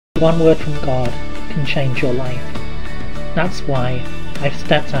one word from God can change your life. That's why I've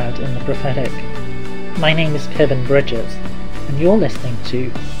stepped out in the prophetic. My name is Piven Bridges, and you're listening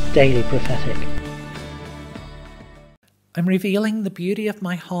to Daily Prophetic. I'm revealing the beauty of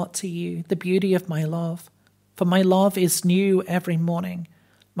my heart to you, the beauty of my love. For my love is new every morning.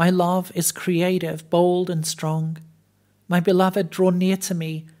 My love is creative, bold and strong. My beloved, draw near to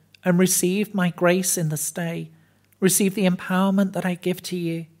me and receive my grace in this day. Receive the empowerment that I give to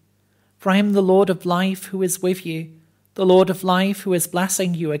you. For I am the Lord of life who is with you, the Lord of life who is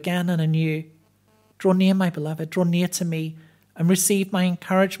blessing you again and anew. Draw near, my beloved, draw near to me and receive my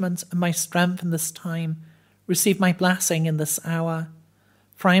encouragement and my strength in this time. Receive my blessing in this hour.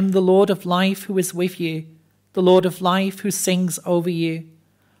 For I am the Lord of life who is with you, the Lord of life who sings over you.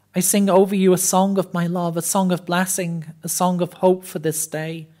 I sing over you a song of my love, a song of blessing, a song of hope for this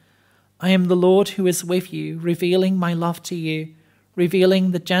day. I am the Lord who is with you, revealing my love to you,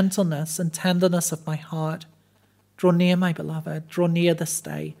 revealing the gentleness and tenderness of my heart. Draw near, my beloved, draw near this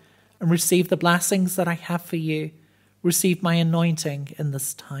day, and receive the blessings that I have for you. Receive my anointing in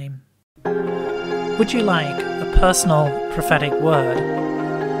this time. Would you like a personal prophetic word?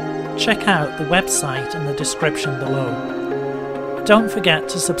 Check out the website in the description below. Don't forget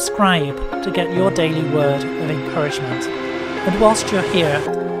to subscribe to get your daily word of encouragement. And whilst you're here,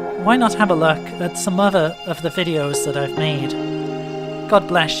 why not have a look at some other of the videos that I've made? God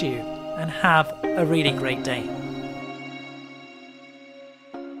bless you and have a really great day.